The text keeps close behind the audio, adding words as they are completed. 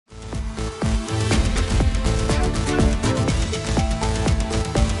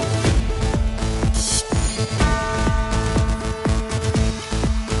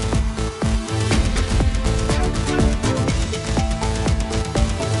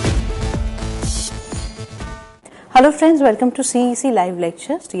Hello friends, welcome to CEC Live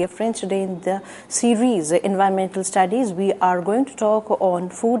Lectures. Dear friends, today in the series Environmental Studies, we are going to talk on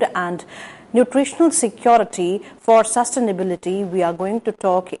food and nutritional security for sustainability. We are going to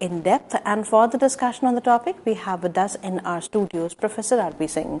talk in depth, and for the discussion on the topic, we have with us in our studios Professor R.B.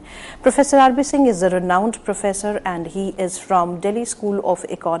 Singh. Professor R.B. Singh is a renowned professor and he is from Delhi School of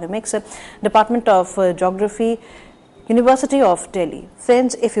Economics, Department of Geography, University of Delhi.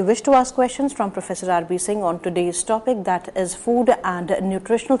 Friends, if you wish to ask questions from Professor R.B. Singh on today's topic, that is food and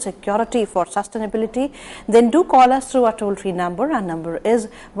nutritional security for sustainability, then do call us through our toll-free number. Our number is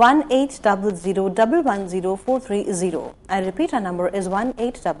 1-800-110-430. I repeat, our number is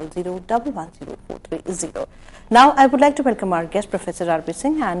 1-800-110-430. Now, I would like to welcome our guest, Professor R.B.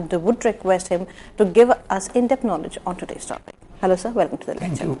 Singh, and would request him to give us in-depth knowledge on today's topic. Hello, sir. Welcome to the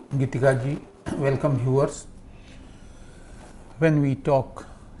lecture. Thank you, Gitika ji. Welcome, viewers. When we talk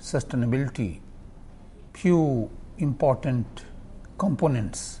sustainability, few important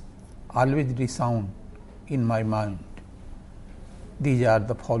components always resound in my mind. These are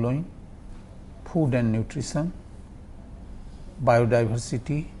the following: food and nutrition,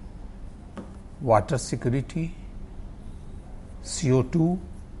 biodiversity, water security, CO2,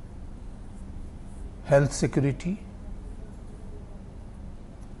 health security,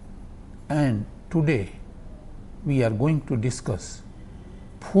 and today we are going to discuss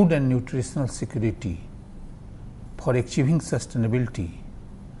food and nutritional security for achieving sustainability,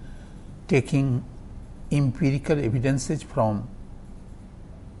 taking empirical evidences from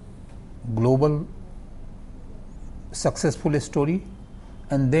global successful story,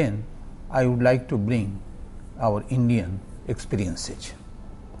 and then I would like to bring our Indian experiences.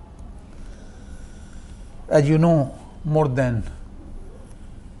 As you know, more than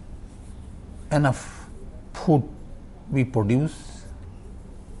enough food we produce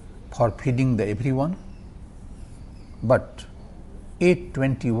for feeding the everyone, but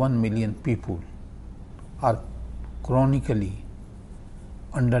 821 million people are chronically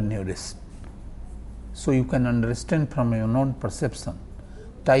undernourished. So you can understand from your own perception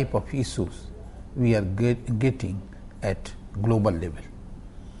type of issues we are getting at global level.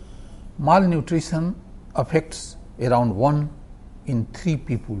 Malnutrition affects around 1 in 3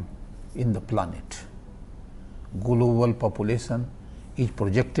 people in the planet. Global population is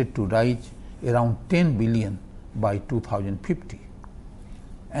projected to rise around 10 billion by 2050,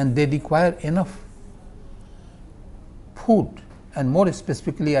 and they require enough food, and more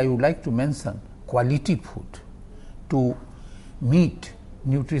specifically I would like to mention quality food to meet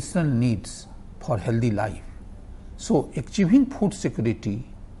nutritional needs for healthy life. So achieving food security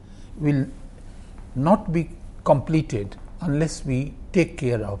will not be completed unless we take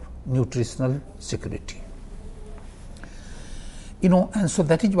care of nutritional security. And so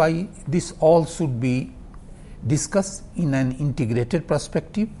that is why this all should be discussed in an integrated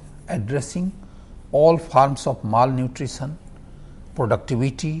perspective, addressing all forms of malnutrition,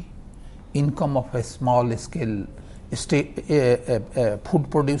 productivity, income of a small scale food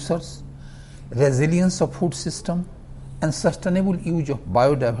producers, resilience of food system, and sustainable use of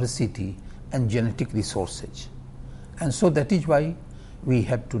biodiversity and genetic resources. And so that is why we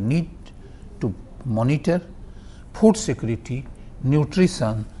have to need to monitor food security,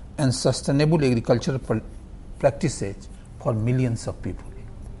 nutrition, and sustainable agricultural practices for millions of people.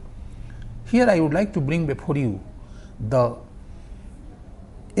 Here I would like to bring before you the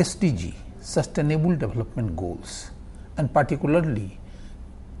SDG, Sustainable Development Goals, and particularly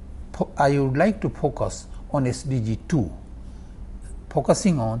I would like to focus on SDG 2,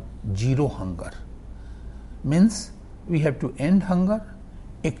 focusing on zero hunger. Means we have to end hunger,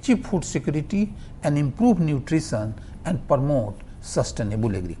 achieve food security, and improve nutrition and promote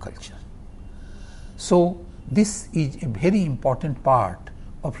sustainable agriculture. So this is a very important part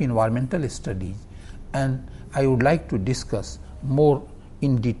of environmental studies, and I would like to discuss more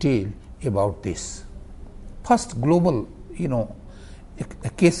in detail about this. First, global, a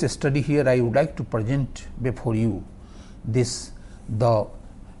case study here I would like to present before you this, the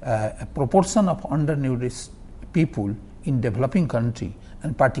proportion of undernourished people in developing country,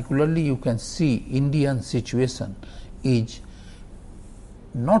 and particularly you can see Indian situation is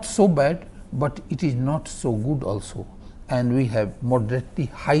not so bad, but it is not so good also, and we have moderately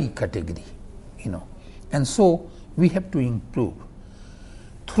high category, and so we have to improve.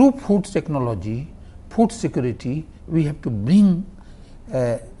 Through food technology, food security, we have to bring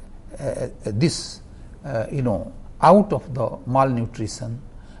this, out of the malnutrition,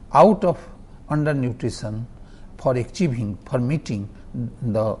 out of undernutrition, for meeting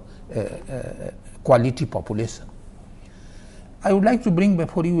the quality population. I would like to bring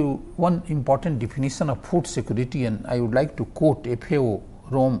before you one important definition of food security, and I would like to quote FAO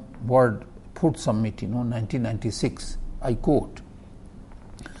Rome World Food Summit, 1996. I quote,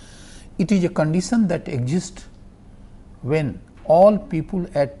 "It is a condition that exists when all people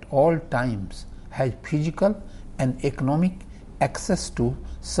at all times have physical and economic access to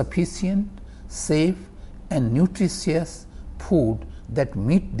sufficient, safe and nutritious food that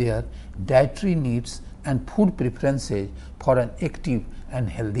meet their dietary needs and food preferences for an active and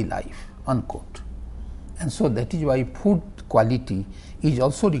healthy life," unquote. And so that is why food quality is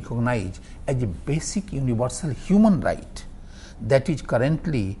also recognized as a basic universal human right that is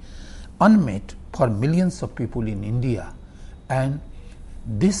currently unmet for millions of people in India, and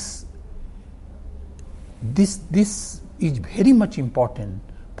this is very much important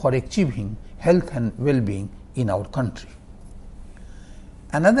for achieving health and well-being in our country.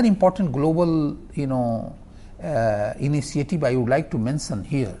 Another important global initiative I would like to mention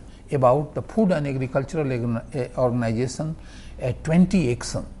here about the Food and Agricultural Organization 20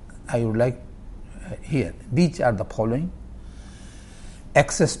 action. I would like here, these are the following: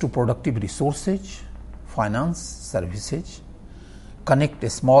 access to productive resources, finance, services, connect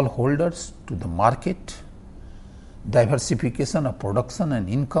smallholders to the market, diversification of production and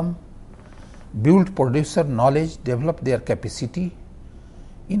income, build producer knowledge, develop their capacity,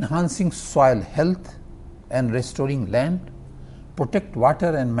 enhancing soil health and restoring land, protect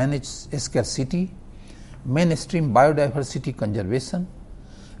water and manage scarcity, mainstream biodiversity conservation,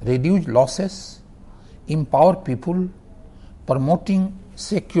 reduce losses, empower people, promoting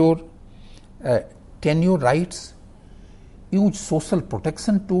secure tenure rights, use social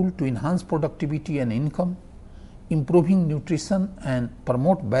protection tool to enhance productivity and income, improving nutrition and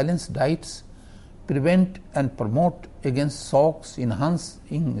promote balanced diets, prevent and promote against shocks,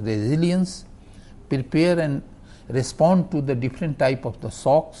 enhancing resilience, prepare and respond to the different type of the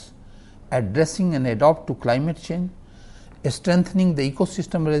shocks, addressing and adapt to climate change, strengthening the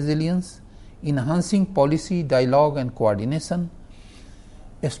ecosystem resilience, enhancing policy dialogue and coordination,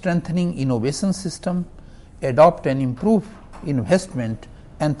 strengthening innovation system, adopt and improve investment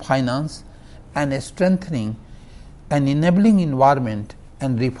and finance, and strengthening an enabling environment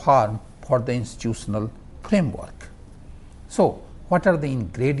and reform for the institutional framework. So, what are the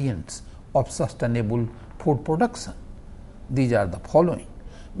ingredients of sustainable food production? These are the following.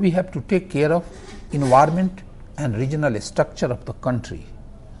 We have to take care of environment and regional structure of the country.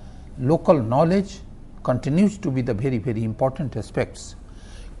 Local knowledge continues to be the very, very important aspects.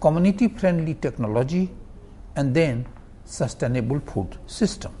 Community friendly technology, and then sustainable food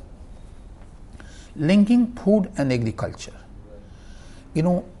system. Linking food and agriculture.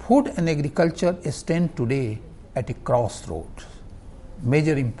 Food and agriculture stand today at a crossroads.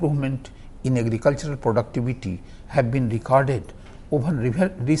 Major improvement in agricultural productivity have been recorded over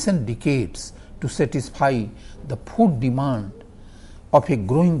recent decades to satisfy the food demand of a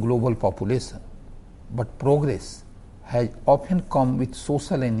growing global population. But progress has often come with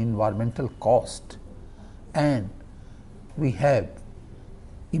social and environmental cost, and we have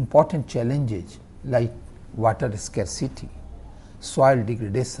important challenges like water scarcity, soil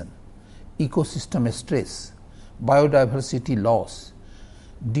degradation, ecosystem stress, biodiversity loss,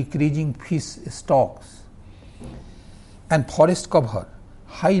 decreasing fish stocks, and forest cover,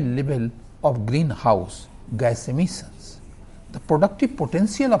 high level of greenhouse gas emissions. The productive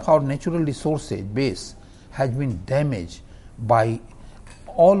potential of our natural resources base has been damaged by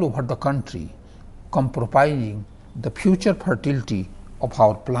all over the country, compromising the future fertility of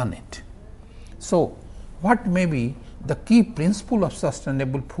our planet. So, what may be the key principle of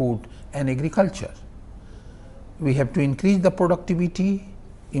sustainable food and agriculture? We have to increase the productivity,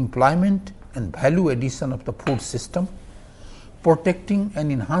 employment and value addition of the food system, protecting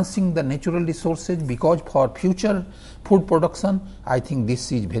and enhancing the natural resources, because for future food production, I think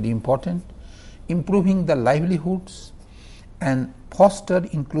this is very important, improving the livelihoods and foster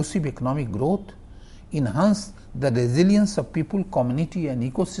inclusive economic growth, enhance the resilience of people, community and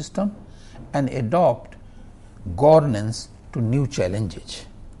ecosystem, and adopt governance to new challenges.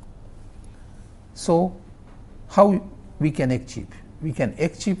 So, how we can achieve? We can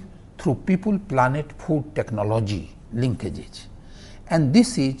achieve through people, planet, food, technology linkages. And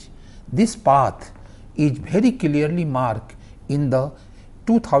this path is very clearly marked in the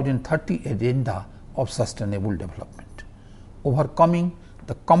 2030 agenda of sustainable development. Overcoming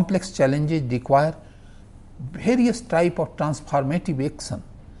the complex challenges require various types of transformative action,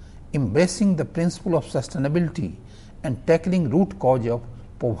 embracing the principle of sustainability and tackling root cause of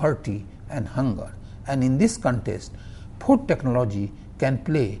poverty and hunger. And in this context, food technology can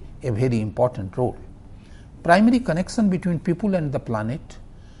play a very important role. primary connection between people and the planet,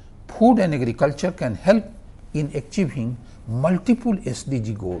 food and agriculture can help in achieving multiple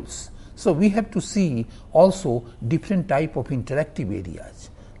SDG goals. So, we have to see also different type of interactive areas,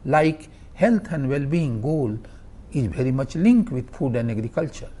 like health and well-being goal is very much linked with food and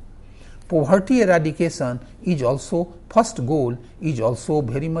agriculture. Poverty eradication is also first goal is also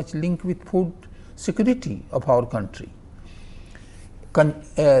very much linked with food security of our country.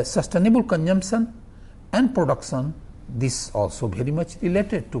 Sustainable consumption and production, this also very much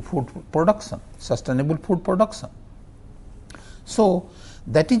related to food production, sustainable food production. So,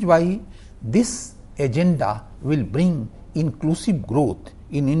 that is why this agenda will bring inclusive growth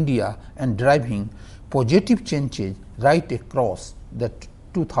in India and driving positive changes right across the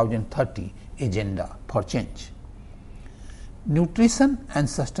 2030 agenda for change. Nutrition and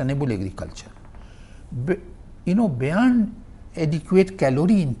sustainable agriculture. Beyond adequate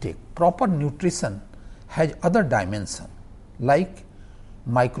calorie intake, proper nutrition has other dimensions like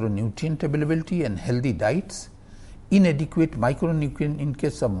micronutrient availability and healthy diets. Inadequate micronutrient in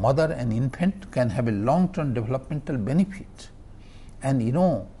case of mother and infant can have a long-term developmental benefit. And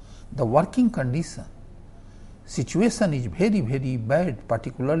the working condition situation is very, very bad,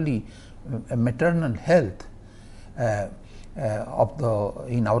 particularly maternal health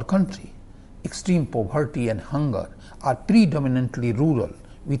in our country. Extreme poverty and hunger are predominantly rural,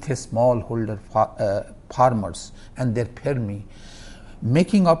 with a smallholder farmers and their family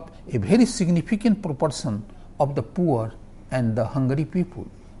making up a very significant proportion of the poor and the hungry people.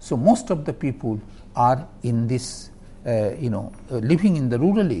 So, most of the people are in this living in the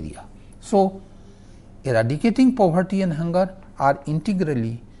rural area. So, eradicating poverty and hunger are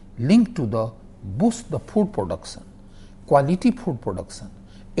integrally linked to the boost the food production, quality food production,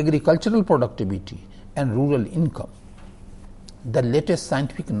 agricultural productivity and rural income. The latest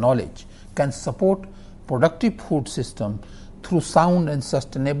scientific knowledge can support productive food system through sound and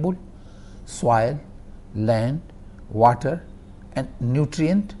sustainable soil, land, water and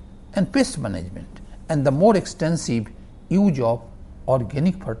nutrient and pest management, and the more extensive use of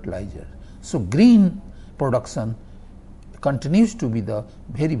organic fertilizer. So, green production continues to be the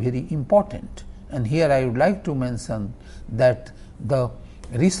very, very important. And here I would like to mention that the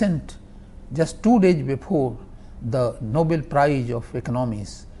recent, just 2 days before, the Nobel Prize of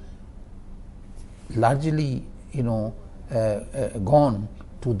Economics largely gone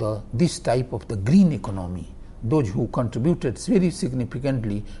to this type of the green economy, those who contributed very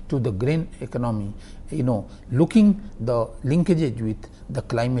significantly to the green economy, looking the linkages with the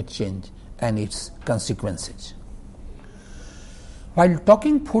climate change and its consequences. While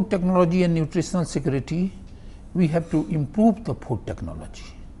talking food technology and nutritional security, we have to improve the food technology.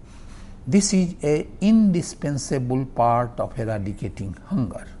 This is an indispensable part of eradicating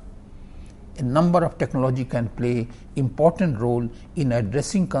hunger. A number of technology can play important role in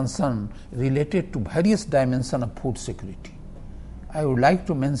addressing concern related to various dimensions of food security. I would like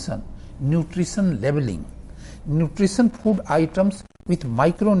to mention nutrition labeling. Nutrition food items with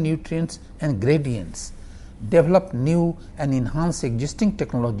micronutrients and gradients, develop new and enhance existing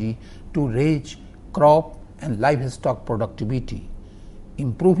technology to raise crop and livestock productivity,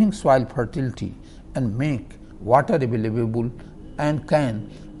 improving soil fertility and make water available, and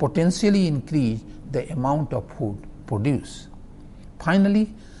can potentially increase the amount of food produced.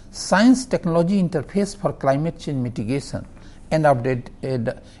 Finally, science technology interface for climate change mitigation and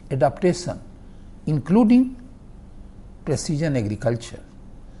adaptation, including precision agriculture,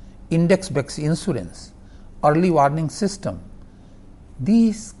 index-based insurance, early warning system.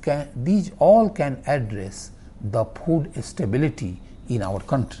 These all can address the food stability in our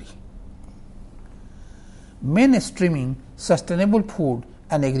country. Mainstreaming sustainable food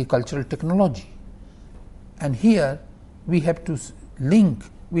and agricultural technology, and here we have to link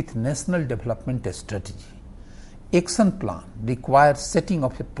with national development strategy. Action plan requires setting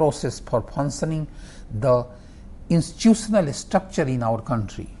of a process for functioning the institutional structure in our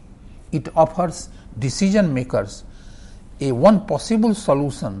country. It offers decision makers one possible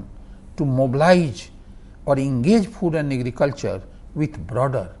solution to mobilize or engage food and agriculture with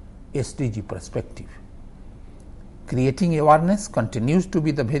broader SDG perspective. Creating awareness continues to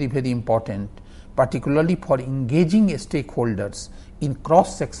be the very, very important, particularly for engaging stakeholders in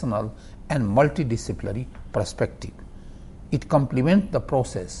cross-sectional and multidisciplinary perspective. It complements the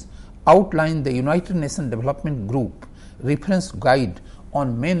process outlined the United Nations Development Group reference guide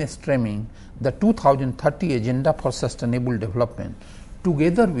on mainstreaming the 2030 Agenda for Sustainable Development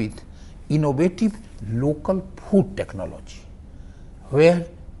together with innovative local food technology, where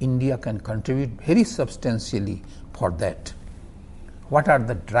India can contribute very substantially for that. what are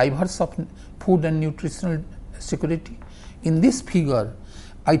the drivers of food and nutritional security. In this figure,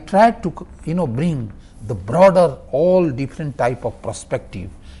 I tried to bring the broader all different type of perspective,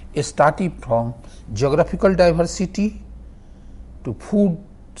 starting from geographical diversity to food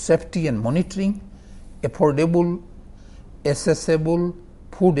safety and monitoring, affordable, accessible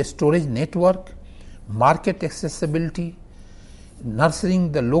food storage network, market accessibility,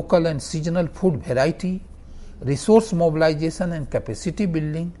 nurturing the local and seasonal food variety, resource mobilization and capacity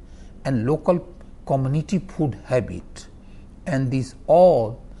building, and local community food habit. And these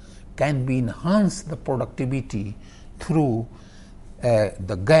all can be enhanced the productivity through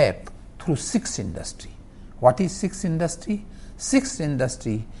the gap through sixth industry. What is sixth industry? Sixth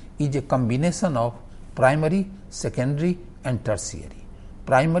industry is a combination of primary, secondary and tertiary.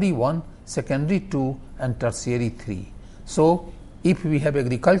 Primary 1, secondary 2 and tertiary 3. So, if we have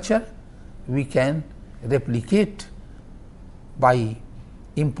agriculture, we can replicate by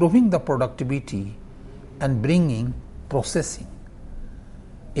improving the productivity and bringing processing.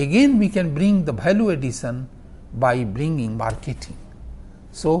 Again, we can bring the value addition by bringing marketing.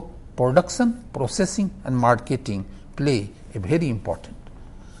 So, production, processing and marketing play a very important.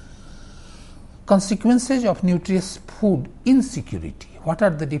 Consequences of nutritious food insecurity. What are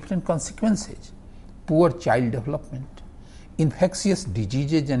the different consequences? Poor child development, infectious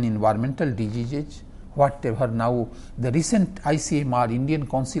diseases and environmental diseases, whatever now the recent ICMR, Indian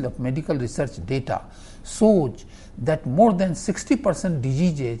Council of Medical Research data shows that more than 60%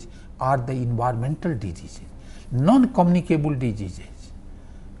 diseases are the environmental diseases, non-communicable diseases.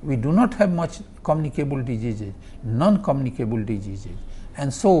 We do not have much communicable diseases, non-communicable diseases.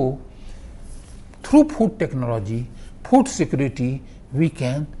 And so, through food technology, food security, we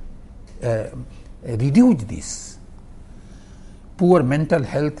can reduce this. Poor mental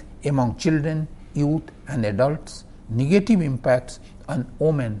health among children, youth and adults, negative impacts on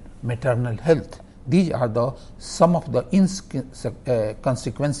women maternal health. These are some of the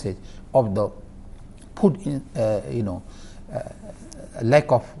consequences of the food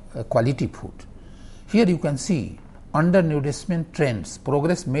lack of quality food. Here you can see undernourishment trends,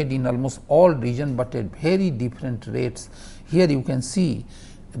 progress made in almost all regions but at very different rates. Here you can see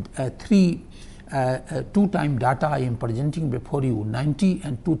two-time data I am presenting before you, 90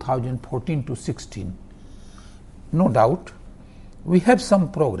 and 2014 to 16. No doubt, we have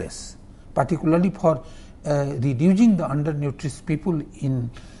some progress, particularly for reducing the undernourished people in,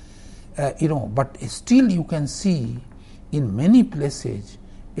 but still you can see in many places,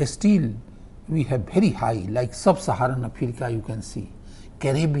 still we have very high, like sub-Saharan Africa you can see,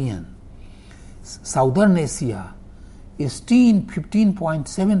 Caribbean, Southern Asia, is still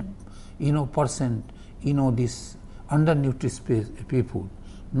 15.7 percent, this undernourished people.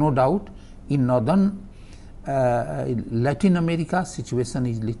 No doubt, in northern Latin America, situation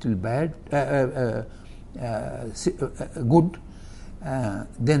is little bad, good.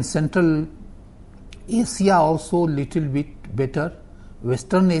 Then Central Asia also little bit better,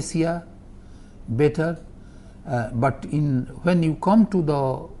 Western Asia better, but when you come to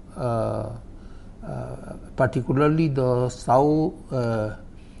the particularly the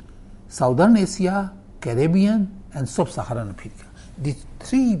Southern Asia, Caribbean and Sub-Saharan Africa, these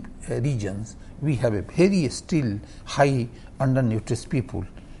three regions we have a very still high undernourished people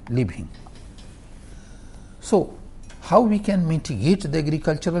living. So, how we can mitigate the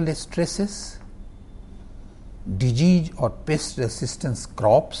agricultural stresses? Disease or pest resistance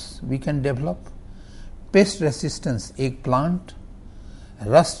crops we can develop, pest resistance eggplant,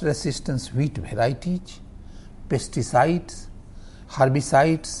 rust resistance wheat varieties, pesticides,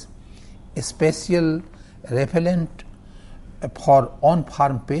 herbicides, special repellent for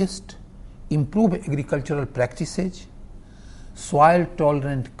on-farm pest, improve agricultural practices, soil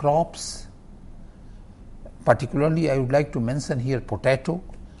tolerant crops, particularly I would like to mention here potato,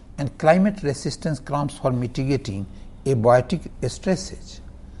 and climate resistance crops for mitigating abiotic stresses.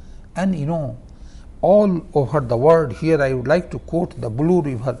 And all over the world, here I would like to quote the Blue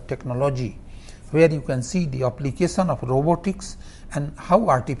River technology, where you can see the application of robotics and how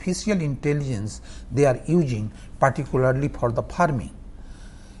artificial intelligence they are using, particularly for the farming.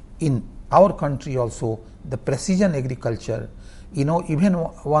 In our country also, the precision agriculture, even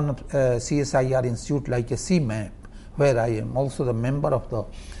one of CSIR institute like a CMAP, where I am also the member of the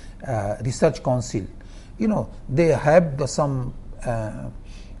research council, they have some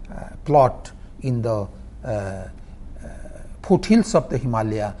plot in the foothills of the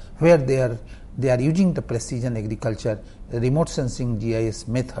Himalaya, where they are using the precision agriculture, remote sensing GIS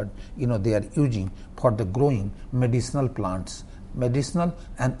method, they are using for the growing medicinal plants, medicinal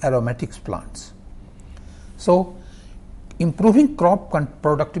and aromatics plants. So, Improving crop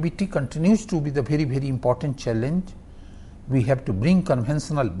productivity continues to be the very important challenge. We have to bring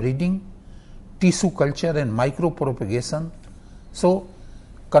conventional breeding, tissue culture and micropropagation. So,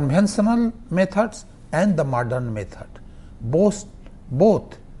 conventional methods and the modern method, both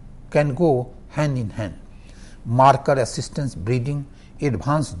can go hand in hand. Marker assistance breeding,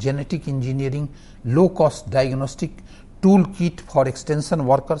 advanced genetic engineering, low cost diagnostic, toolkit for extension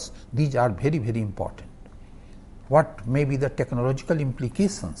workers, these are very important. What may be the technological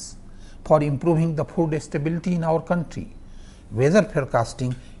implications for improving the food stability in our country? Weather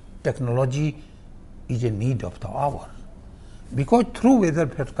forecasting technology is a need of the hour, because through weather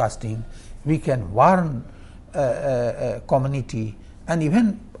forecasting we can warn community and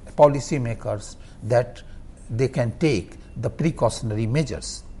even policy makers that they can take the precautionary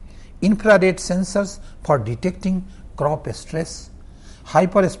measures. Infrared sensors for detecting crop stress,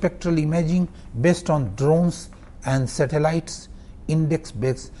 hyperspectral imaging based on drones and satellites,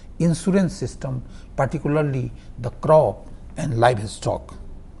 index-based insurance system, particularly the crop and livestock.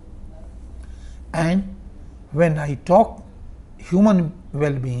 And when I talk human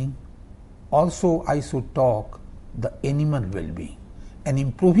well-being, also I should talk the animal well-being. And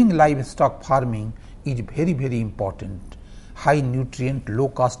improving livestock farming is very important. High nutrient, low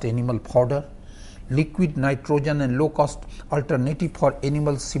cost animal fodder, liquid nitrogen and low cost alternative for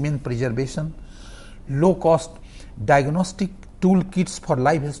animal semen preservation, low cost diagnostic toolkits for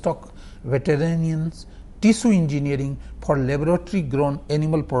livestock veterinarians, tissue engineering for laboratory grown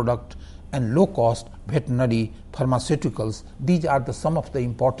animal product, and low cost veterinary pharmaceuticals. These are the some of the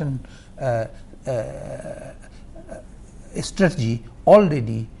important strategy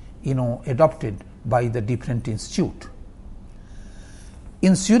already adopted by the different institute.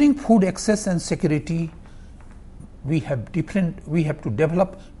 Ensuring food access and security, we have to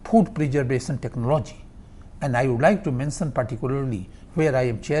develop food preservation technology, and I would like to mention particularly where I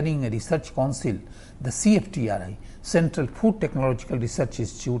am chairing a research council, the CFTRI, Central Food Technological Research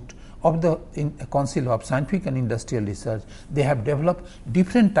Institute of the Council of Scientific and Industrial Research. They have developed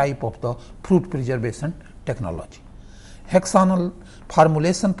different type of the fruit preservation technology. Hexanol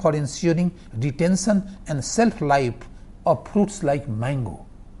formulation for ensuring retention and shelf life of fruits like mango.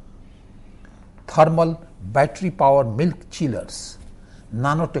 Thermal battery power milk chillers.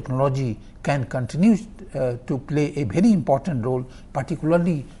 Nanotechnology can continue to play a very important role,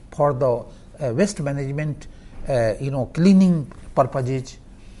 particularly for the waste management, cleaning purposes.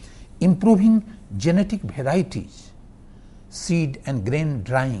 Improving genetic varieties, seed and grain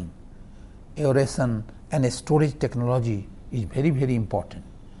drying, aeration and storage technology is very important.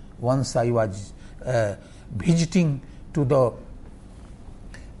 Once I was visiting to the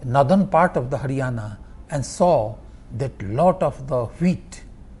northern part of the Haryana and saw that lot of the wheat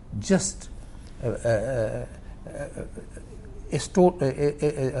just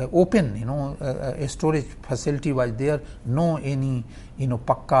open, a storage facility was there, no any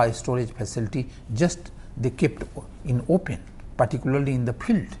pakka storage facility, just they kept in open, particularly in the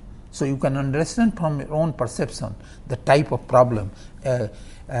field. So you can understand from your own perception the type of problem,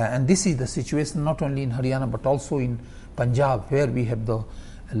 and this is the situation not only in Haryana but also in Punjab, where we have a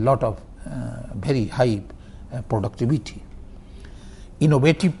lot of very high productivity.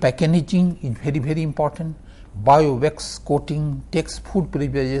 Innovative packaging is very important. Bio-wax coating takes food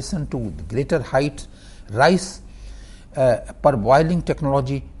preservation to greater heights. Rice parboiling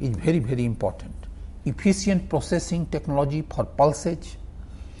technology is very important. Efficient processing technology for pulsage,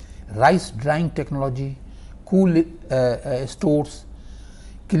 rice drying technology, cool stores,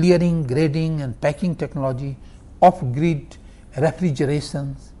 clearing, grading and packing technology, off-grid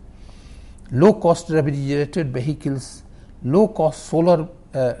refrigeration, low-cost refrigerated vehicles, low-cost solar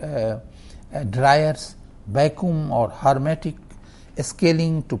dryers, vacuum or hermetic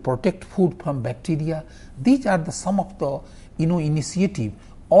scaling to protect food from bacteria. These are the some of the initiative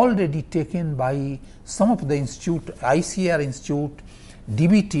already taken by some of the institute, ICAR Institute,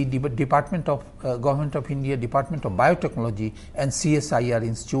 DBT, Department of Government of India, Department of Biotechnology and CSIR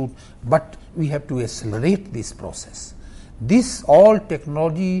Institute, but we have to accelerate this process. This all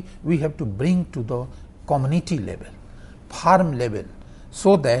technology we have to bring to the community level, farm level,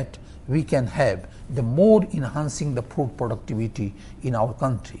 so that we can have the more enhancing the food productivity in our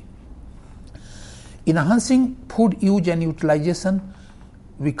country. Enhancing food use and utilization,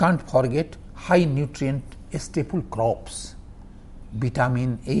 we can't forget high nutrient staple crops,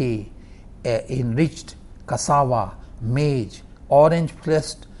 vitamin A, enriched cassava, maize, orange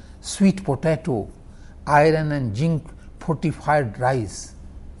fleshed sweet potato, iron and zinc fortified rice,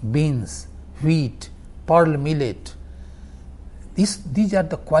 beans, wheat, pearl millet. These are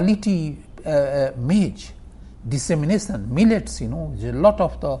the quality maize. dissemination, millets, a lot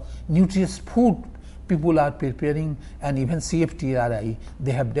of the nutritious food people are preparing, and even CFTRI,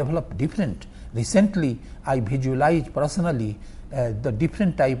 they have developed different. Recently, I visualized personally the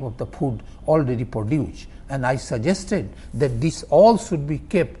different type of the food already produced, and I suggested that this all should be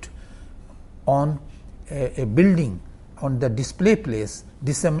kept on a building, on the display place,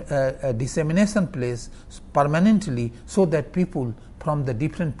 dissemination place permanently, so that people from the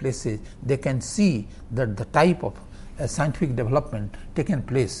different places, they can see that the type of scientific development taken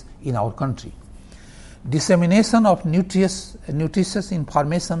place in our country. Dissemination of nutritious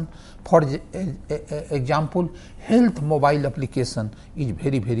information, for example, health mobile application is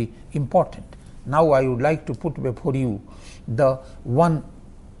very, very important. Now I would like to put before you the one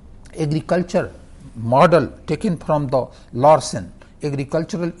agriculture model taken from the Larsen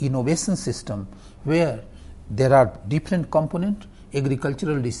agricultural innovation system, where there are different components: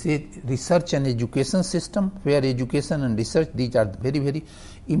 agricultural research and education system, where education and research, these are very, very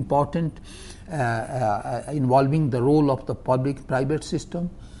important, involving the role of the public private system.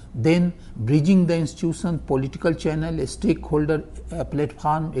 Then bridging the institution, political channel, a stakeholder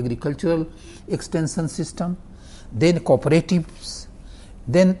platform, agricultural extension system, then cooperatives.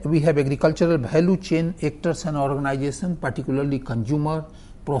 Then we have agricultural value chain actors and organization, particularly consumer,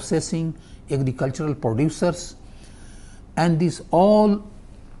 processing, agricultural producers, and this all,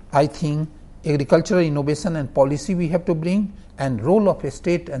 I think, agricultural innovation and policy we have to bring, and role of a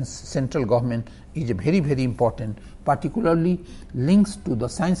state and central government is very, very important, particularly links to the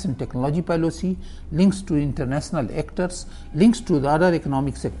science and technology policy, links to international actors, links to the other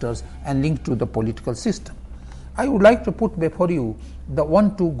economic sectors, and links to the political system. I would like to put before you the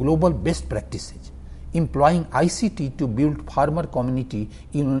 1-2 global best practices employing ICT to build farmer community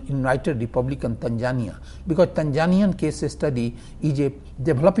in United Republic and Tanzania, because Tanzanian case study is a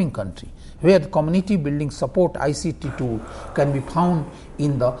developing country where community building support ICT tool can be found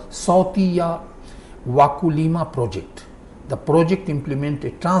in the Sauti Wakulima project. The project implements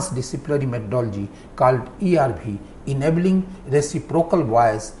a transdisciplinary methodology called ERV, enabling reciprocal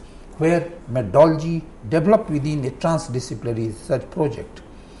voice, where methodology developed within a transdisciplinary research project.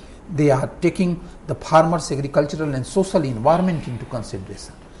 They are taking the farmers' agricultural and social environment into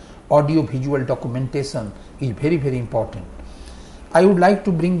consideration. Audio visual documentation is very, very important. I would like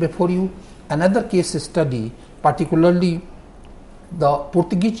to bring before you another case study, particularly the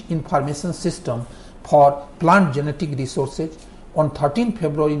Portuguese information system for plant genetic resources. On 13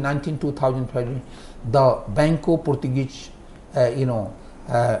 February 2005, the Banco Portuguese,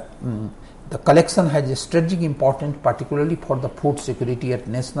 the collection has a strategic importance, particularly for the food security at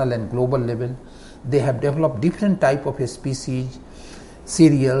national and global level. They have developed different type of species,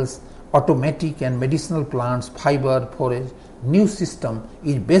 cereals, automatic and medicinal plants, fiber, forage. New system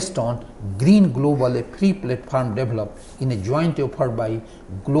is based on Green Global, a free platform developed in a joint effort by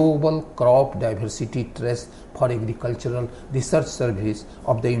Global Crop Diversity Trust for Agricultural Research Service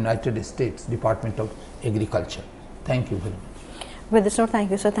of the United States Department of Agriculture. Thank you very much. With this note, thank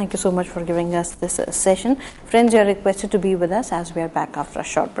you, sir. Thank you so much for giving us this session. Friends, you are requested to be with us as we are back after a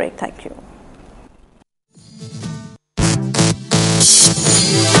short break. Thank you.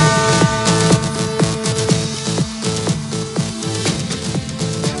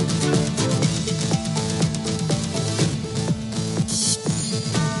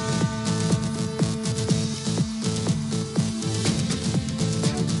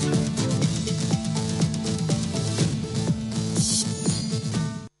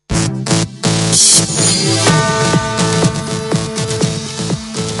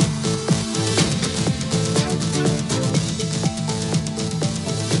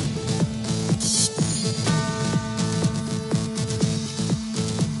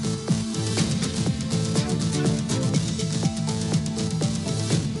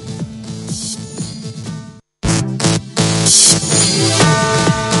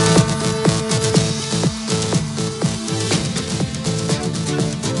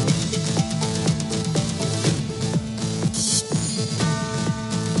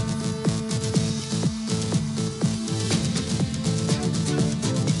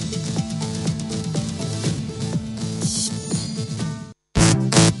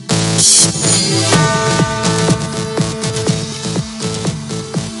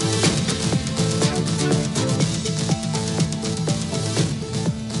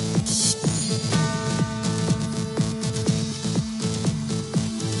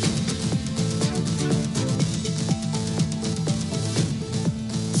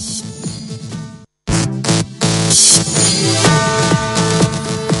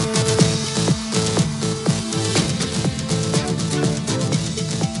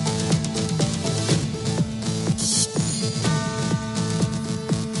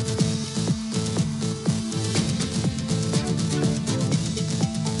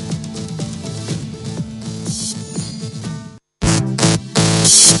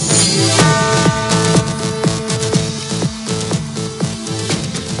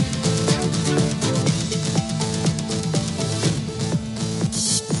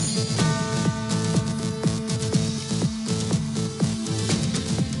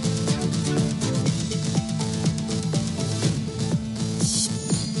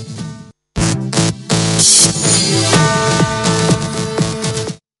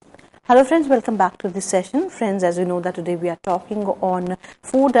 Hello friends, welcome back to this session. Friends, as you know that today we are talking on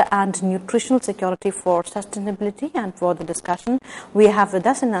food and nutritional security for sustainability, and for the discussion we have with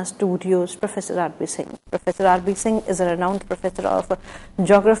us in our studios Professor R.B. Singh. Professor R.B. Singh is a renowned professor of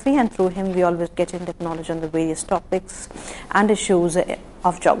geography, and through him we always get in-depth knowledge on the various topics and issues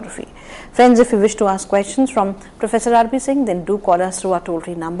of geography. Friends, if you wish to ask questions from Professor R.B. Singh, then do call us through our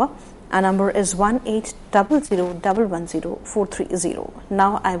toll-free number. Our number is 1800110430.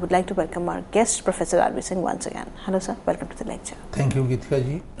 Now I would like to welcome our guest, Professor R.B. Singh, once again. Hello sir, welcome to the lecture. Thank you, Geetika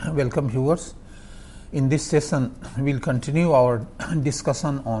ji. Welcome viewers. In this session, we will continue our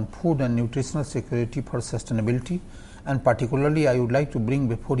discussion on food and nutritional security for sustainability, and particularly I would like to bring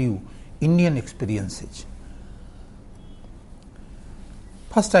before you Indian experiences.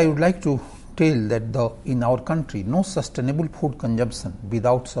 First, I would like to tell that in our country, no sustainable food consumption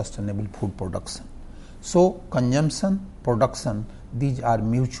without sustainable food production. So, consumption, production, these are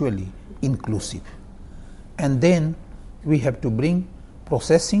mutually inclusive. And then we have to bring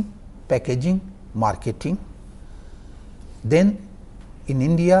processing, packaging, marketing. Then in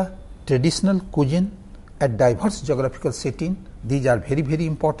India, traditional cuisine at diverse geographical setting, these are very, very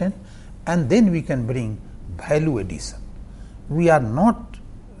important. And then we can bring value addition. We are not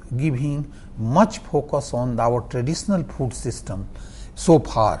giving much focus on our traditional food system so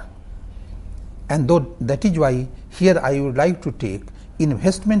far, and that is why here I would like to take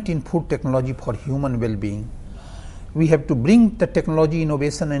investment in food technology for human well-being. We have to bring the technology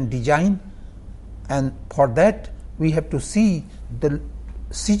innovation and design, and for that we have to see the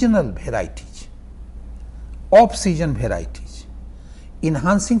seasonal varieties, off-season varieties,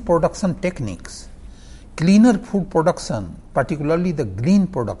 enhancing production techniques, cleaner food production, particularly the green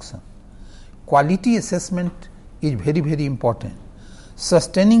production. Quality assessment is very, very important.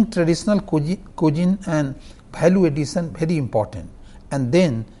 Sustaining traditional cuisine and value addition very important, and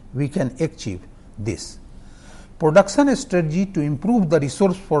then we can achieve this. Production strategy to improve the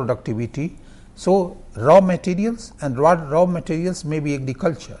resource productivity. So, raw materials, and raw materials may be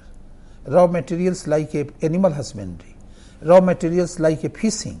agriculture, raw materials like animal husbandry, raw materials like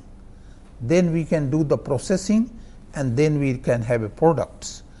fishing. Then we can do the processing, and then we can have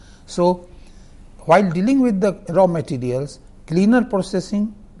products. So, while dealing with the raw materials, cleaner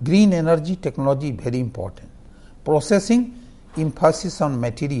processing, green energy technology very important. Processing, emphasis on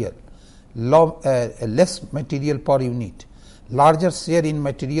material, less material per unit, larger share in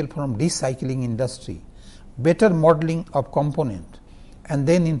material from recycling industry, better modeling of component, and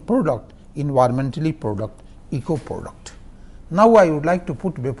then in product, environmentally product, eco product. Now I would like to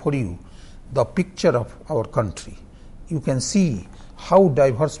put before you the picture of our country. You can see how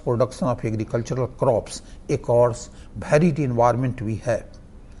diverse production of agricultural crops occurs, varied environment we have.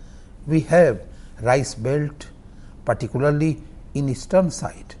 We have rice belt, particularly in eastern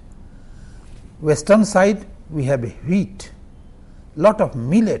side. Western side we have wheat, lot of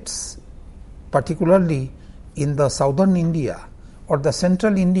millets, particularly in the southern India or the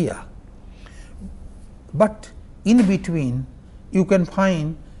central India. But in between you can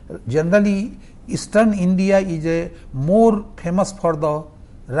find generally eastern India is more famous for the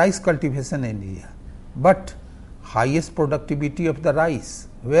rice cultivation area, but highest productivity of the rice,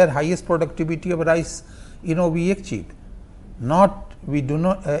 where highest productivity of rice we achieved. We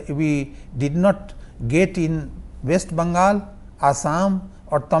did not get in West Bengal, Assam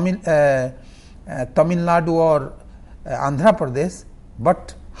or Tamil Nadu or Andhra Pradesh,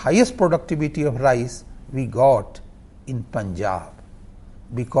 but highest productivity of rice we got in Punjab,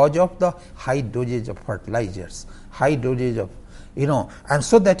 because of the high dosage of fertilizers, high dosage of and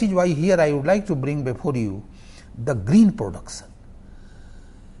so that is why here I would like to bring before you the green production.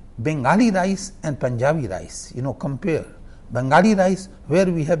 Bengali rice and Punjabi rice, compare. Bengali rice where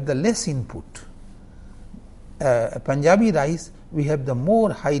we have the less input, Punjabi rice we have the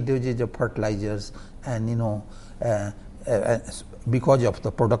more high dosage of fertilizers and because of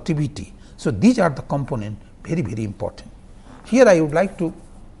the productivity. So these are the components very, very important. Here I would like to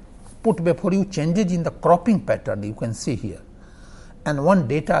put before you changes in the cropping pattern, you can see here. And one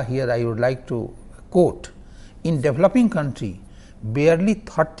data here I would like to quote. In developing country, barely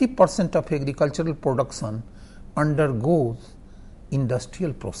 30% of agricultural production undergoes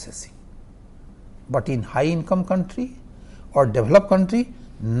industrial processing. But in high income country or developed country,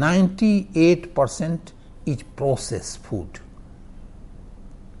 98% is processed food.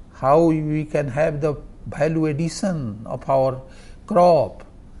 How we can have the value addition of our crop?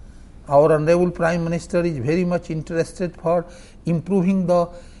 Our Honorable Prime Minister is very much interested for improving the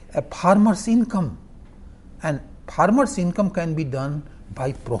farmer's income, and farmer's income can be done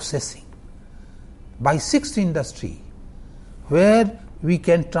by processing, by sixth industry, where we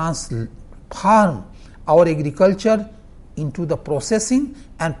can transform our agriculture into the processing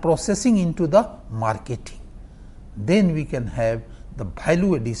and processing into the marketing. Then we can have the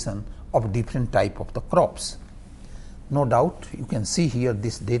value addition of different type of the crops. No doubt you can see here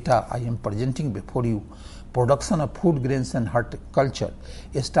this data I am presenting before you. Production of food grains and horticulture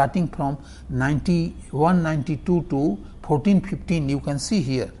is starting from 91-92 to 14-15. You can see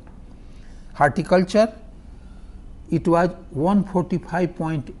here horticulture, it was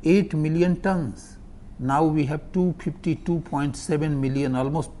 145.8 million tons. Now we have 252.7 million,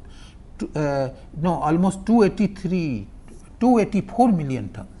 almost 284 million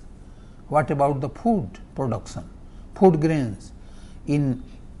tons. What about the food production, food grains? In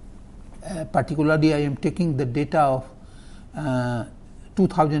particularly I am taking the data of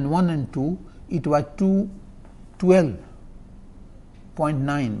 2001 and 2, it was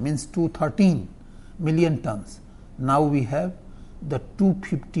 212.9, means 213 million tons. Now we have the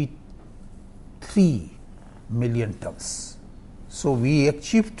 253 million tons. So we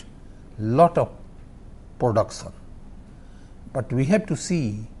achieved lot of production, but we have to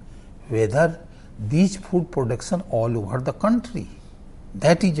see whether these food production all over the country.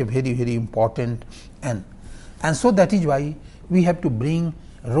 That is a very, very important, and so that is why we have to bring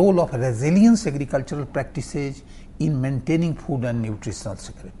role of resilience agricultural practices in maintaining food and nutritional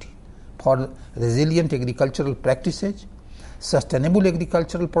security. For resilient agricultural practices, sustainable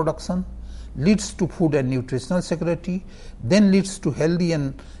agricultural production leads to food and nutritional security, then leads to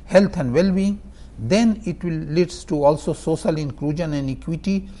health and well-being, then it will leads to also social inclusion and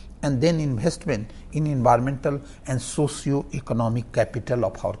equity, and then investment in environmental and socio-economic capital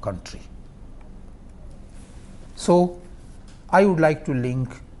of our country. So I would like to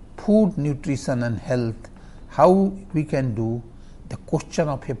link food, nutrition and health, how we can do the question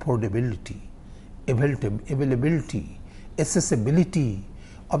of affordability, availability, accessibility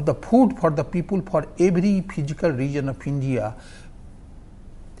of the food for the people for every physical region of India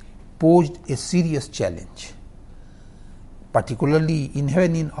posed a serious challenge. Particularly in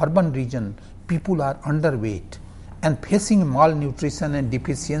urban region, people are underweight and facing malnutrition and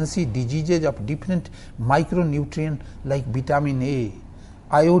deficiency diseases of different micronutrients like vitamin A,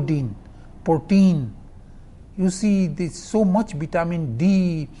 iodine, protein. You see, there is so much vitamin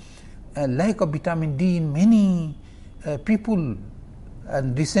D, lack of vitamin D in many people,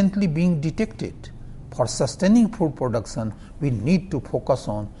 and recently being detected. For sustaining food production, we need to focus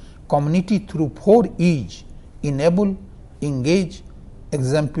on community through 4 E's: enable, engage,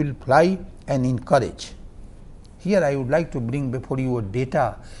 exemplify and encourage. Here I would like to bring before you a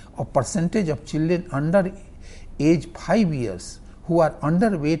data of percentage of children under age 5 years who are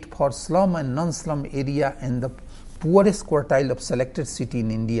underweight for slum and non-slum area and the poorest quartile of selected city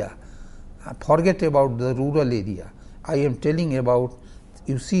in India. Forget about the rural area. I am telling about,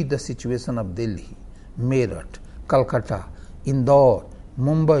 you see the situation of Delhi, Meerut, Calcutta, Indore,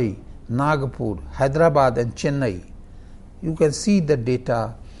 Mumbai, Nagpur, Hyderabad and Chennai. You can see the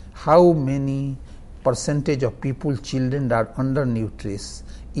data, how many percentage of people, children are undernourished.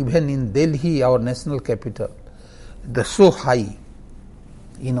 Even in Delhi, our national capital, the so high,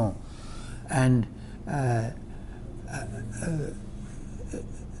 and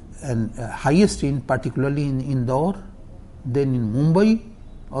highest in particularly in Indore, then in Mumbai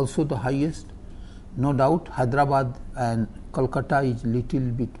also the highest. No doubt Hyderabad and Calcutta is little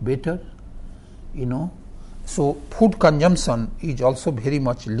bit better, So food consumption is also very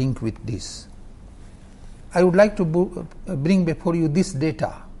much linked with this. I would like to bring before you this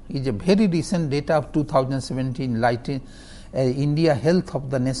data. It is a very recent data of 2017 India Health of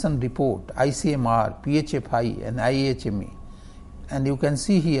the Nation report, ICMR, PHFI and IHME. And you can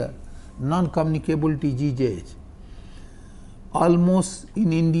see here non-communicable diseases. Almost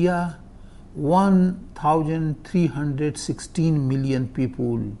in India 1,316 million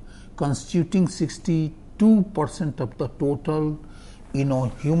people, constituting 62% of the total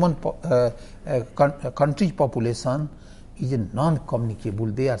human country's population is non-communicable.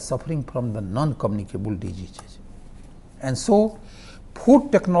 They are suffering from the non-communicable diseases. And so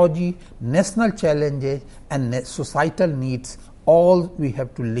food technology, national challenges and societal needs, all we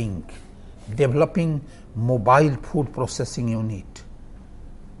have to link. Developing mobile food processing unit.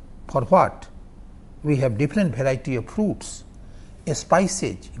 For what? We have different variety of fruits.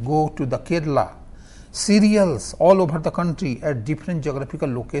 Spices go to the Kerala. Cereals all over the country at different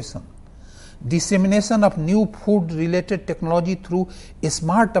geographical location. Dissemination of new food related technology through a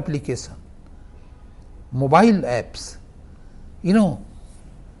smart application. Mobile apps.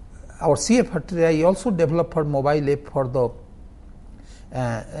 Our CFTI also developed for mobile app for the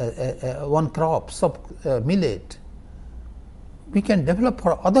one crop, millet. we can develop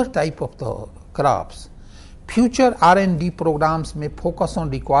for other type of the crops. Future R&D programs may focus on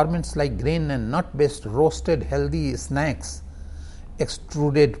requirements like grain and nut-based roasted healthy snacks,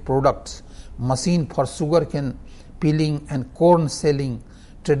 extruded products, machine for sugarcane peeling and corn selling,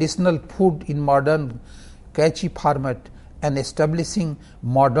 traditional food in modern catchy format, and establishing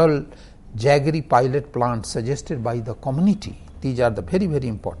model jaggery pilot plants suggested by the community. These are the very, very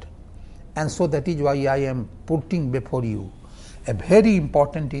important. And so that is why I am putting before you a very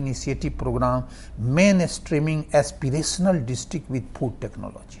important initiative program, mainstreaming aspirational district with food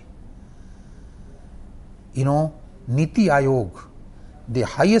technology. You know, Niti Aayog, the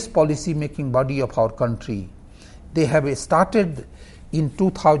highest policy making body of our country, they have started in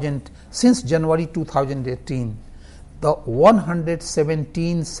 2000, since January 2018, the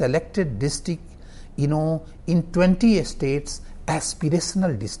 117 selected district, in 20 states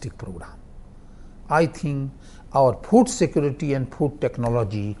aspirational district program. I think our food security and food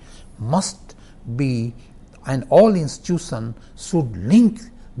technology must be, and all institutions should link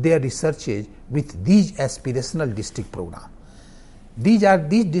their researches with these aspirational district program. These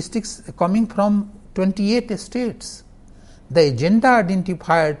districts coming from 28 states. The agenda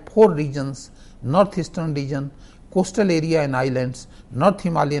identified 4 regions: northeastern region, coastal area and islands, North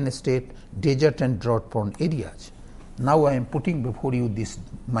Himalayan state, desert and drought prone areas. Now I am putting before you this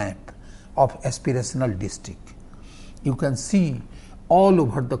map of aspirational district. You can see all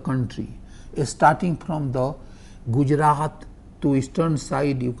over the country, starting from the Gujarat to eastern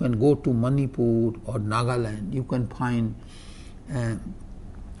side, you can go to Manipur or Nagaland, you can find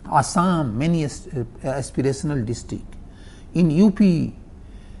Assam, many aspirational districts. In UP,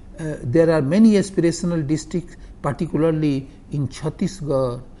 there are many aspirational districts, particularly in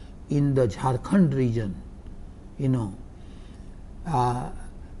Chhattisgarh, in the Jharkhand region,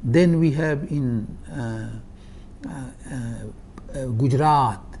 then we have in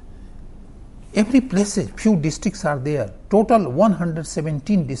Gujarat. Every place, few districts are there. Total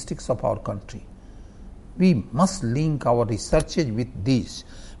 117 districts of our country. We must link our researches with these,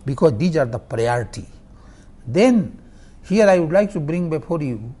 because these are the priority. Then here I would like to bring before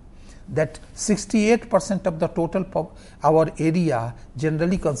you that 68% of the total our area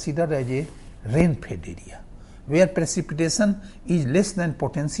generally considered as a rain-fed area, where precipitation is less than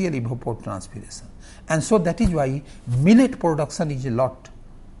potential evapotranspiration. And so that is why millet production is a lot.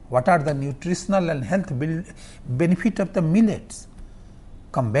 What are the nutritional and health benefit of the millets?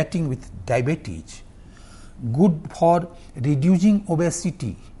 Combating with diabetes, good for reducing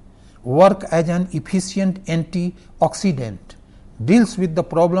obesity, work as an efficient antioxidant, deals with the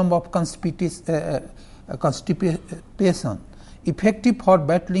problem of constipation, effective for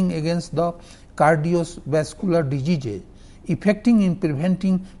battling against the cardiovascular diseases, effective in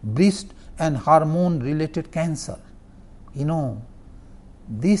preventing breast and hormone related cancer.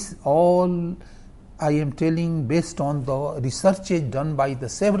 This all I am telling based on the researches done by the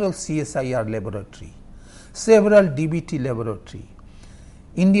several CSIR laboratory, several DBT laboratory,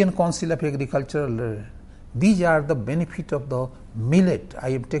 Indian Council of Agricultural. These are the benefit of the millet I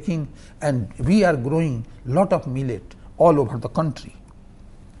am taking, and we are growing lot of millet all over the country.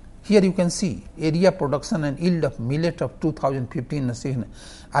 Here you can see area production and yield of millet of 2015.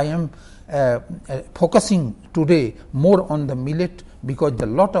 I am focusing today more on the millet because a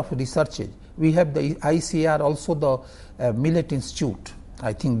lot of researches. We have the ICAR, also the Millet Institute.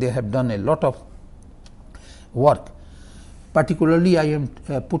 I think they have done a lot of work. Particularly I am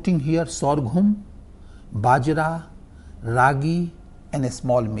putting here sorghum, bajra, ragi and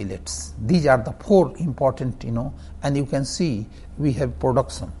small millets. These are the 4 important, and you can see we have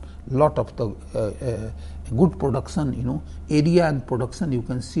production, lot of the good production, area and production. You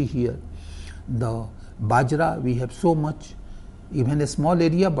can see here the bajra, we have so much, even a small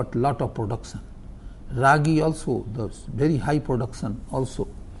area but lot of production. Ragi also, the very high production also.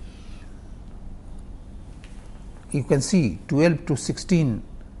 You can see 12 to 16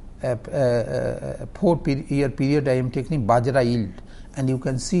 4-year period I am taking bajra yield, and you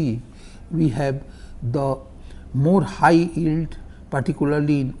can see we have the more high yield,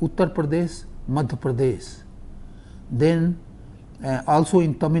 particularly in Uttar Pradesh, Madhya Pradesh, then also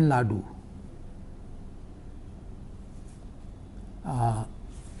in Tamil Nadu.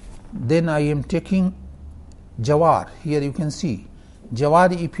 Then I am taking jawar. Here you can see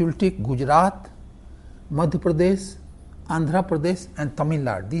jawar. If you will take Gujarat, Madhya Pradesh, Andhra Pradesh and Tamil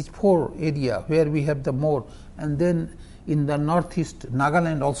Nadu, these 4 areas where we have the more, and then in the northeast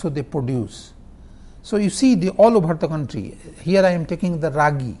Nagaland also they produce. So you see all over the country. Here I am taking the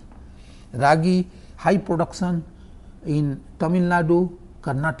ragi high production in Tamil Nadu,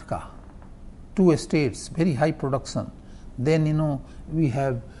 Karnataka, 2 states, very high production. Then we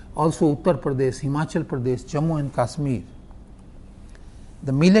have also Uttar Pradesh, Himachal Pradesh, Jammu and Kashmir.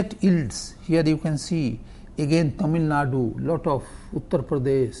 The millet yields, here you can see again Tamil Nadu, lot of Uttar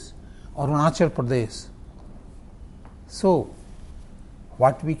Pradesh, Arunachal Pradesh. So,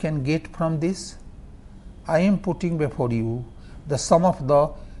 what we can get from this? I am putting before you the sum of the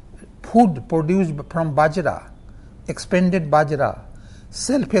food produced from bajra, expanded bajra,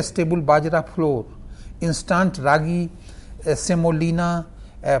 self-stable bajra flour, instant ragi, semolina,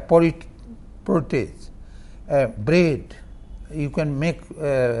 porridge, bread. You can make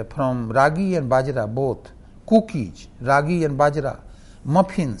from ragi and bajra both, cookies, ragi and bajra,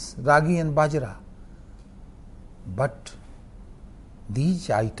 muffins, ragi and bajra. But these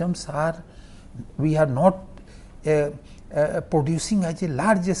items we are not producing at a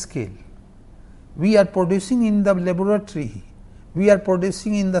large scale. We are producing in the laboratory, we are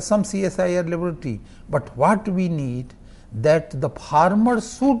producing in some CSIR laboratory, but what we need, that the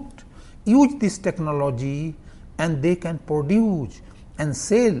farmers should use this technology and they can produce and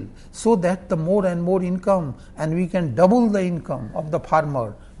sell, so that the more and more income, and we can double the income of the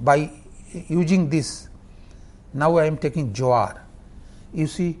farmer by using this. Now I am taking jowar. You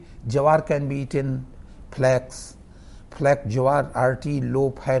see, jowar can be eaten, flax, jowar, hearty,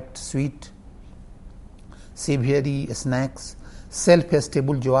 low fat, sweet, savory snacks,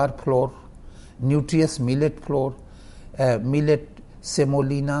 self-stable jowar flour, nutritious millet flour, millet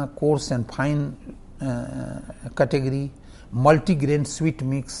semolina, coarse and fine category, multi-grain sweet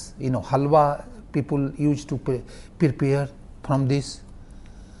mix, halwa people used to prepare from this.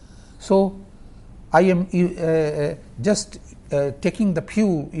 So, I am just taking the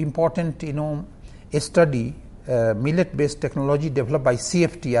few important study, millet based technology developed by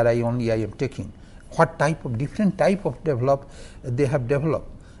CFTRI I am taking. What different type of they have developed,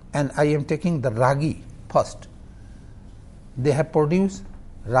 and I am taking the ragi first. They have produced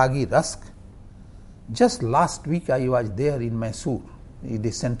ragi rusk. Just last week I was there in Mysore,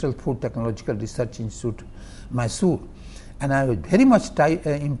 the Central Food Technological Research Institute, Mysore, and I was very much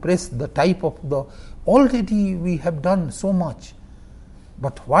impressed the type of already we have done so much,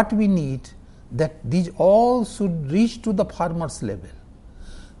 but what we need, that these all should reach to the farmers level.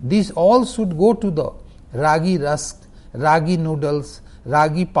 These all should go to the ragi rusk, ragi noodles,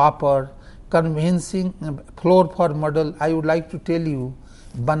 ragi papad, convincing flour for model. I would like to tell you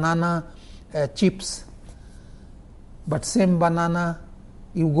banana chips, but same banana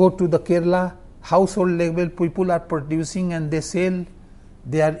you go to the Kerala household level, people are producing and they sell,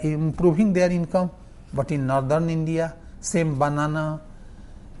 they are improving their income, but in northern India same banana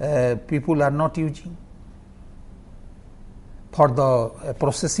people are not using for the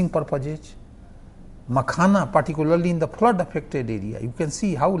processing purposes. Makhana, particularly in the flood affected area, you can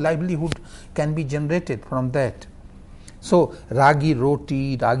see how livelihood can be generated from that. So, ragi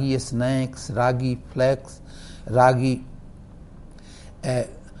roti, ragi snacks, ragi flakes, ragi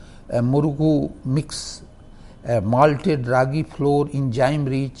murugu mix, malted ragi flour, enzyme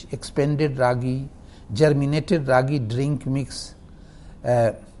rich, expanded ragi, germinated ragi drink mix,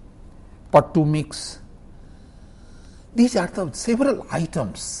 pattu mix. These are the several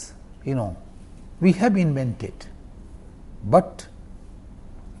items, we have invented, but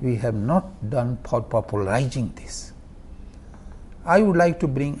we have not done for popularizing this. I would like to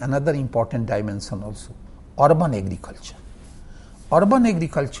bring another important dimension also, urban agriculture. Urban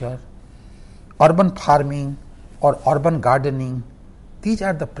agriculture, urban farming or urban gardening, these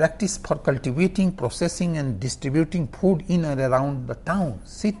are the practice for cultivating, processing and distributing food in and around the town,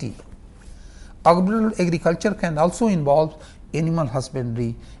 city. Urban agriculture can also involve animal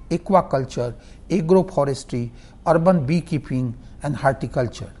husbandry, aquaculture, agroforestry, urban beekeeping and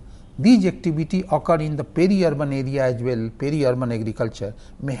horticulture. These activities occur in the peri-urban area as well. Peri-urban agriculture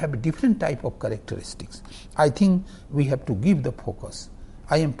may have different type of characteristics. I think we have to give the focus.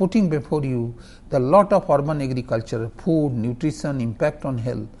 I am putting before you the lot of urban agriculture, food, nutrition, impact on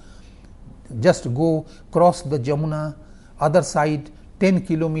health. Just go cross the Jamuna, other side 10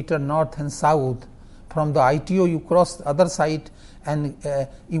 kilometer north and south. From the ITO you cross the other side and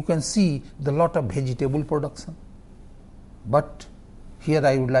you can see the lot of vegetable production. But here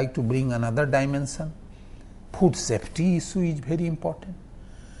I would like to bring another dimension. Food safety issue is very important.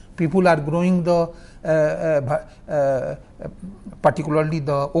 People are growing the particularly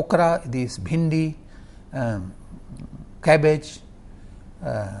the okra, this bhindi, cabbage,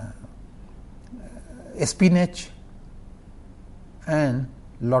 spinach, and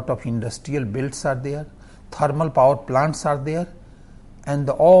lot of industrial belts are there, thermal power plants are there, and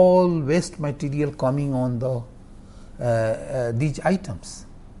all waste material coming on the these items.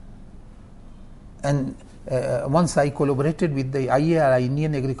 And once I collaborated with the IARI,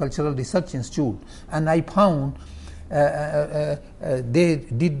 Indian Agricultural Research Institute, and I found they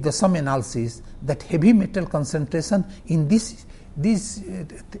did some analysis that heavy metal concentration in these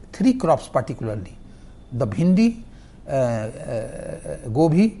three crops particularly, the bhindi,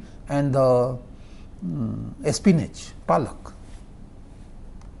 gobi and the spinach, palak.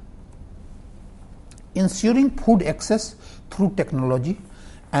 Ensuring food access through technology,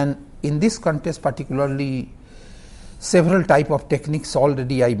 and in this context particularly several type of techniques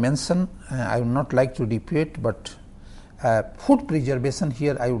already I mentioned, I would not like to repeat, but food preservation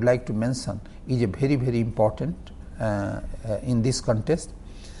here I would like to mention is a very important in this context.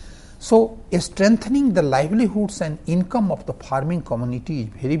 So, strengthening the livelihoods and income of the farming community is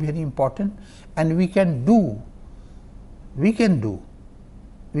very important, and we can do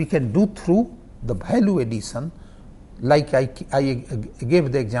through the value addition, like I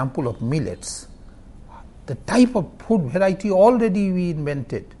gave the example of millets. The type of food variety already we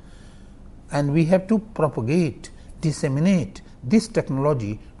invented, and we have to propagate, disseminate this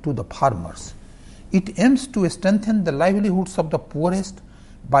technology to the farmers. It aims to strengthen the livelihoods of the poorest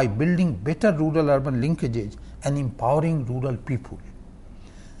by building better rural-urban linkages and empowering rural people.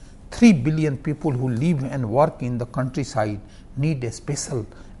 3 billion people who live and work in the countryside need a special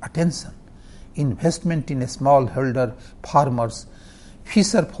attention. Investment in smallholder farmers,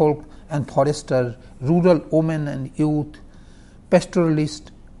 fisher folk and foresters, rural women and youth,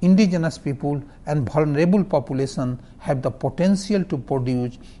 pastoralists, indigenous people and vulnerable population have the potential to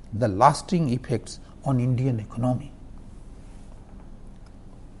produce the lasting effects on Indian economy.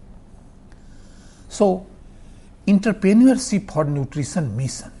 So, entrepreneurship for nutrition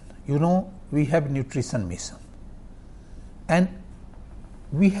mission, we have nutrition mission, and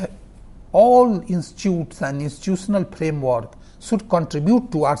we have all institutes and institutional framework should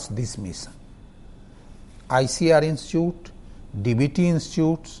contribute towards this mission. ICR Institute, DBT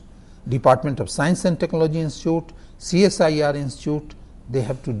Institutes, Department of Science and Technology Institute, CSIR Institute, they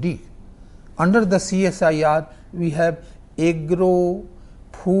have to dig. Under the CSIR, we have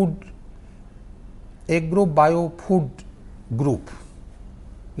agro-bio-food group,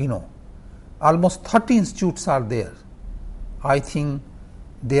 almost 30 institutes are there. I think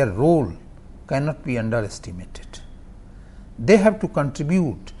their role cannot be underestimated. They have to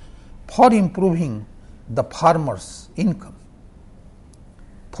contribute for improving the farmers' income,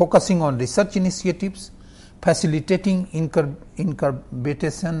 focusing on research initiatives, facilitating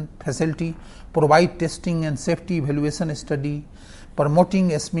incubation facility, provide testing and safety evaluation study, promoting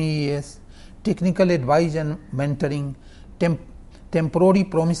SMEs, technical advice and mentoring, temporary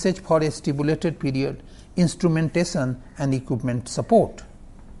promises for a stipulated period, instrumentation and equipment support.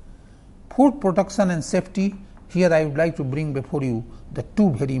 Food production and safety, here I would like to bring before you the two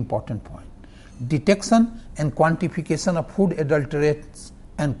very important points. Detection and quantification of food adulterates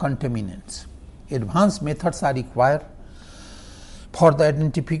and contaminants. Advanced methods are required for the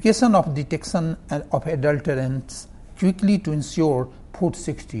identification of detection of adulterants quickly to ensure food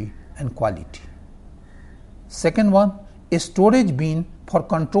safety and quality. Second one, a storage bin for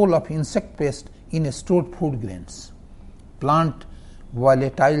control of insect pest in stored food grains. Plant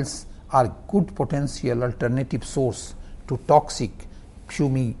volatiles are good potential alternative source to toxic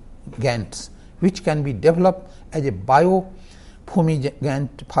fumigants, which can be developed as a biofumigant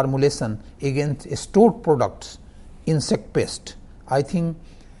formulation against stored products, insect pest. I think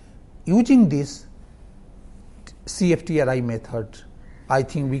using this CFTRI method, I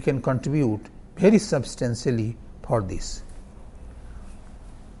think we can contribute very substantially for this.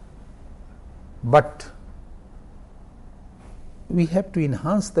 But we have to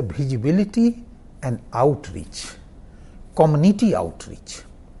enhance the visibility and outreach, community outreach,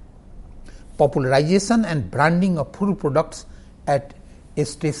 popularization and branding of food products at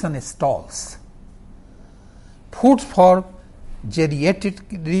station stalls, foods for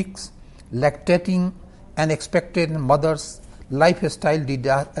geriatrics, lactating and expectant mothers, lifestyle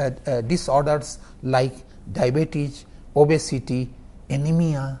disorders like diabetes, obesity,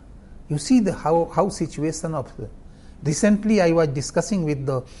 anemia. You see the how situation of recently I was discussing with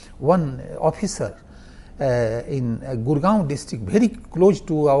the one officer in Gurgaon district, very close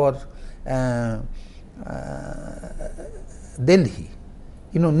to our Delhi,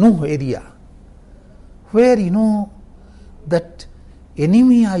 Nuh area, where that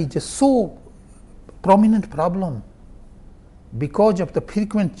anemia is a so prominent problem because of the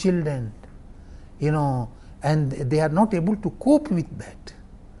frequent children, and they are not able to cope with that.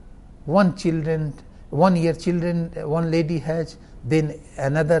 1 year children, one lady has, then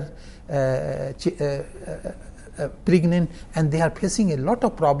another pregnant, and they are facing a lot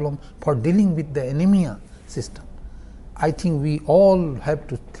of problem for dealing with the anemia system. I think we all have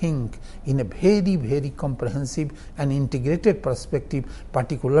to think in a very, very comprehensive and integrated perspective,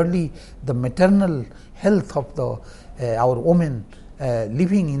 particularly the maternal health of our women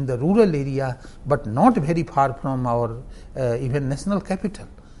living in the rural area, but not very far from our even national capital.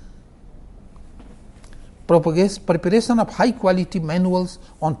 Preparation of high quality manuals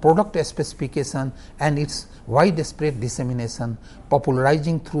on product specification and its widespread dissemination,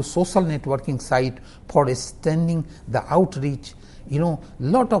 popularizing through social networking site for extending the outreach,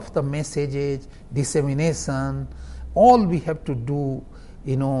 lot of the messages, dissemination, all we have to do,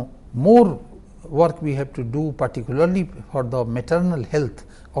 more work we have to do, particularly for the maternal health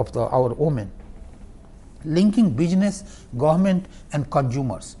of our women. Linking business, government and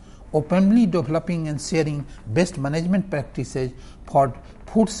consumers, openly developing and sharing best management practices for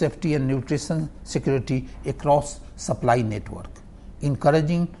food safety and nutrition security across supply network.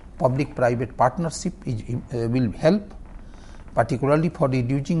 Encouraging public-private partnership will help, particularly for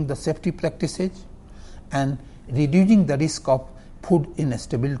reducing the safety practices and reducing the risk of food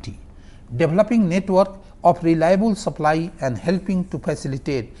instability. Developing network of reliable supply and helping to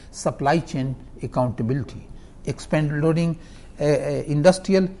facilitate supply chain accountability. Exploring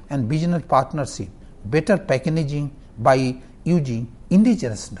industrial and business partnership, better packaging by using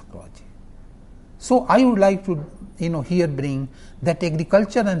indigenous technology. So I would like to here bring that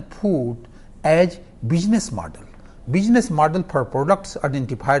agriculture and food as business model. Business model for products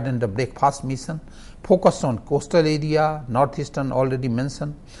identified under breakfast mission, focused on coastal area, northeastern already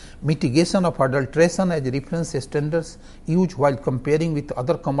mentioned, mitigation of adulteration as reference standards used while comparing with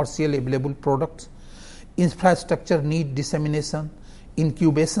other commercially available products, infrastructure need dissemination,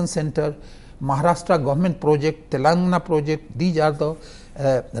 incubation center, Maharashtra government project, Telangana project, these are the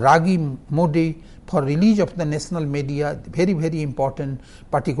Ragi Modi for release of the national media, very, very important,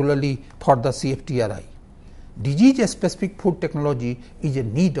 particularly for the CFTRI. Disease-specific food technology is a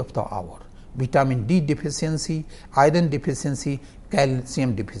need of the hour. Vitamin D deficiency, iron deficiency,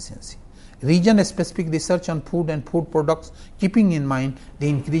 calcium deficiency. Region-specific research on food and food products, keeping in mind the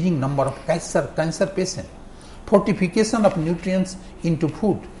increasing number of cancer patients. Fortification of nutrients into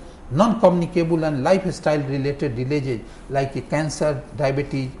food. Non-communicable and lifestyle-related diseases like cancer,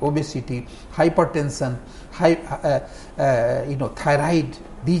 diabetes, obesity, hypertension, thyroid.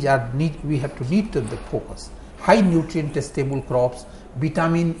 These are we have to need to the focus. High nutrient stable crops,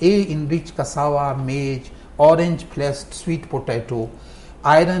 vitamin A enriched cassava, maize, orange fleshed sweet potato,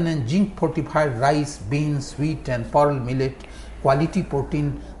 iron and zinc fortified rice, beans, wheat and pearl millet, quality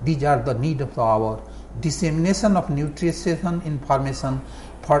protein. These are the need of the hour. Dissemination of nutrition information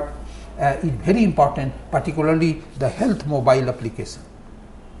is very important, particularly the health mobile application.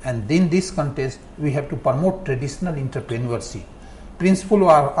 And in this context, we have to promote traditional entrepreneurship. Principle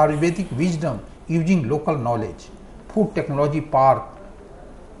of Ayurvedic wisdom using local knowledge. Food technology park,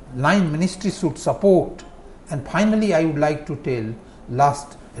 line ministry should support. And finally, I would like to tell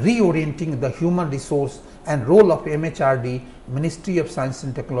last, reorienting the human resource and role of MHRD, Ministry of Science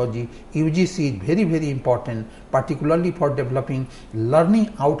and Technology, UGC is very, very important, particularly for developing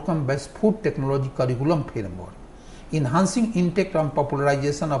learning outcome based food technology curriculum framework. Enhancing intake and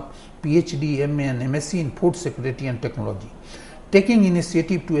popularization of PhD, MA and MSc in food security and technology. Taking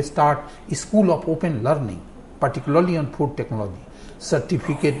initiative to start a school of open learning, particularly on food technology.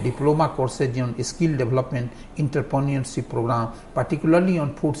 Certificate, diploma courses on skill development, entrepreneurship program, particularly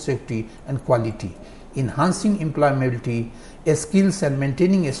on food safety and quality. Enhancing employability, skills and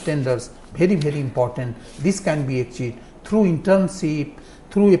maintaining standards, very, very important. This can be achieved through internship,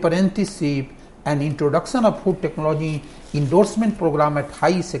 through apprenticeship, and introduction of food technology endorsement program at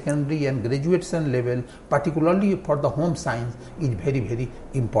high secondary and graduation level, particularly for the home science, is very, very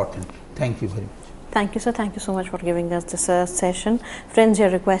important. Thank you very much. Thank you, sir. Thank you so much for giving us this session. Friends, you're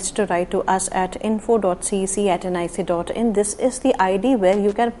requested to write to us at info.cec@nic.in. This is the ID where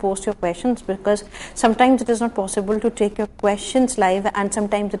you can post your questions, because sometimes it is not possible to take your questions live and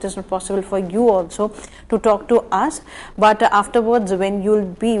sometimes it is not possible for you also to talk to us. But afterwards, when you'll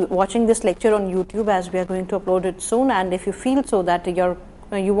be watching this lecture on YouTube, as we are going to upload it soon, and if you feel so that you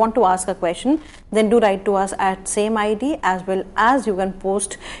want to ask a question, then do write to us at same ID, as well as you can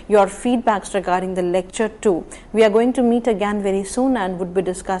post your feedbacks regarding the lecture too. We are going to meet again very soon and would be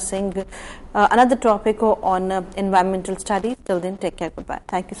discussing another topic on environmental studies. Till then, take care. Goodbye.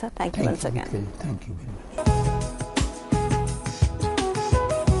 Thank you, sir. Thank you once again. Thank you very much.